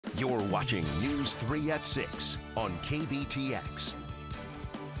You're watching News 3 at 6 on KBTX.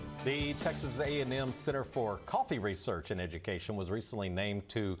 The Texas A&M Center for Coffee Research and Education was recently named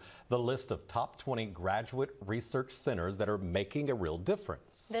to the list of top 20 graduate research centers that are making a real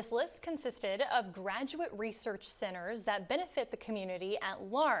difference. This list consisted of graduate research centers that benefit the community at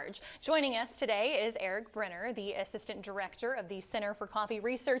large. Joining us today is Brenner, the Assistant Director of the Center for Coffee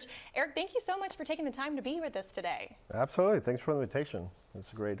Research. Eric, thank you so much for taking the time to be with us today. Absolutely. Thanks for the invitation.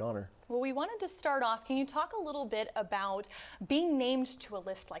 It's a great honor. Well, we wanted to start off. Can you talk a little bit about being named to a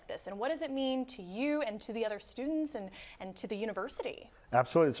list like this, and what does it mean to you and to the other students and to the university?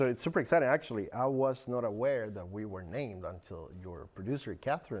 Absolutely. So it's super exciting. Actually, I was not aware that we were named until your producer,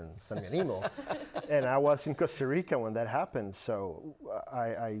 Catherine, sent me an email. And I was in Costa Rica when that happened. So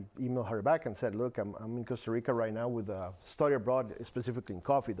I emailed her back and said, look, I'm in Costa Rica right now with a study abroad, specifically in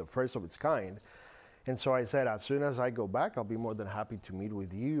coffee, the first of its kind. And so I said, as soon as I go back, I'll be more than happy to meet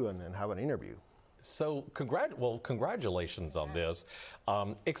with you and have an interview. So congratulations on this.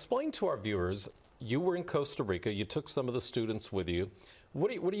 Explain to our viewers, you were in Costa Rica, you took some of the students with you.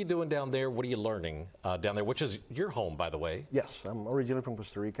 What are you doing down there? What are you learning down there, which is your home, by the way? Yes, I'm originally from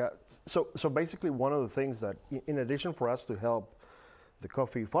Costa Rica. So basically one of the things that, in addition for us to help the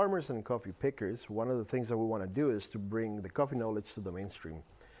coffee farmers and coffee pickers, one of the things that we want to do is to bring the coffee knowledge to the mainstream.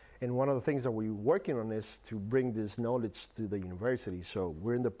 And one of the things that we're working on is to bring this knowledge to the university. So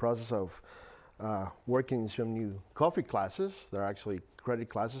we're in the process of working in some new coffee classes. They're actually credit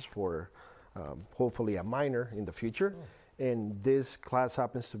classes for hopefully a minor in the future. Oh. And this class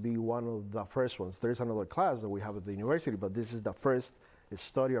happens to be one of the first ones. There's another class that we have at the university, but this is the first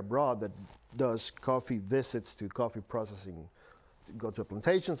study abroad that does coffee visits to coffee processing, to go to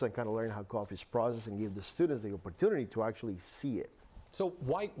plantations and kind of learn how coffee is processed and give the students the opportunity to actually see it. So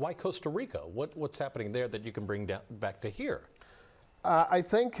why Costa Rica? What's happening there that you can bring back to here? I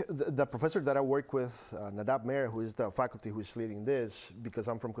think the professor that I work with, Nadab Mayer, who is the faculty who is leading this, because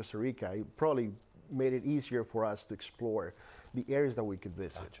I'm from Costa Rica, it probably made it easier for us to explore the areas that we could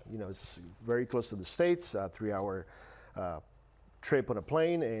visit. Gotcha. You know, it's very close to the States, a 3-hour trip on a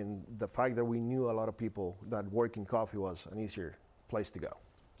plane, and the fact that we knew a lot of people that work in coffee was an easier place to go.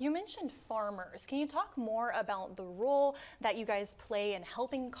 You mentioned farmers. Can you talk more about the role that you guys play in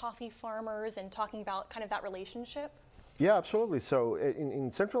helping coffee farmers and talking about kind of that relationship? Yeah, absolutely. So in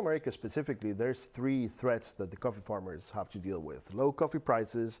Central America specifically, there's 3 threats that the coffee farmers have to deal with: low coffee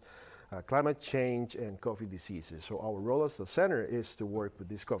prices, climate change, and coffee diseases. So our role as the center is to work with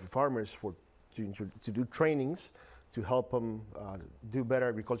these coffee farmers to do trainings to help them do better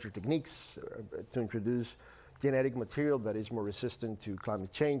agriculture techniques, to introduce genetic material that is more resistant to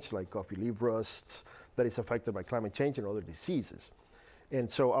climate change, like coffee leaf rusts, that is affected by climate change and other diseases. And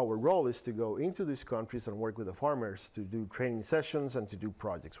so our role is to go into these countries and work with the farmers to do training sessions and to do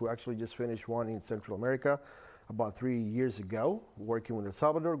projects. We actually just finished one in Central America about 3 years ago, working with El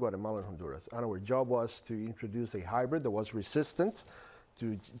Salvador, Guatemala, and Honduras. And our job was to introduce a hybrid that was resistant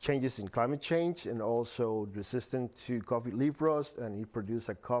to changes in climate change and also resistant to coffee leaf rust, and it produced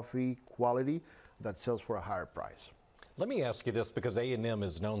a coffee quality that sells for a higher price. Let me ask you this, because A&M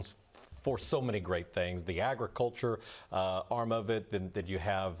is known for so many great things, the agriculture arm of it, then you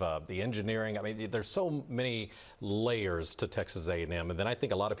have the engineering. I mean, there's so many layers to Texas A&M, and then I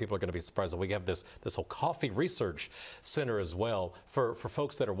think a lot of people are going to be surprised that we have this whole coffee research center as well. For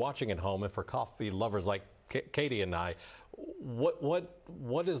folks that are watching at home and for coffee lovers like Katie and I,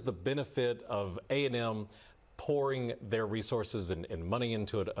 what is the benefit of A&M pouring their resources and money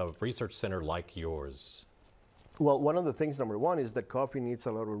into a research center like yours? Well, one of the things, number one, is that coffee needs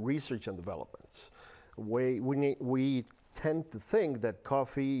a lot of research and development. We tend to think that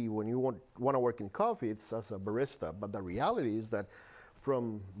coffee, when you want to work in coffee, it's as a barista. But the reality is that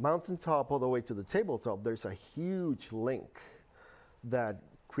from mountaintop all the way to the tabletop, there's a huge link that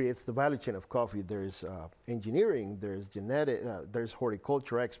creates the value chain of coffee. There's engineering, there's genetic, there's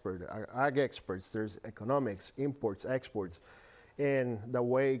horticulture expert, ag experts, there's economics, imports, exports. And the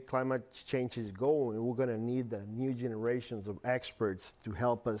way climate change is going, we're going to need the new generations of experts to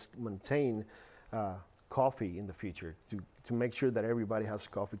help us maintain coffee in the future, to make sure that everybody has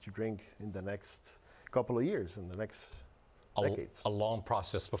coffee to drink in the next couple of years, in the next decades. A long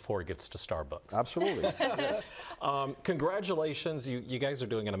process before it gets to Starbucks. Absolutely. Yes. Congratulations. You guys are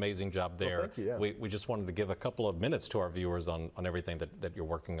doing an amazing job there. Well, thank you, yeah. We just wanted to give a couple of minutes to our viewers on everything that you're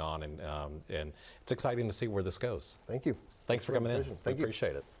working on, and it's exciting to see where this goes. Thank you. Thanks for coming in. Thank you.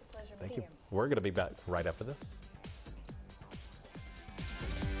 Appreciate it. Pleasure Thank meeting you. you. We're going to be back right after this.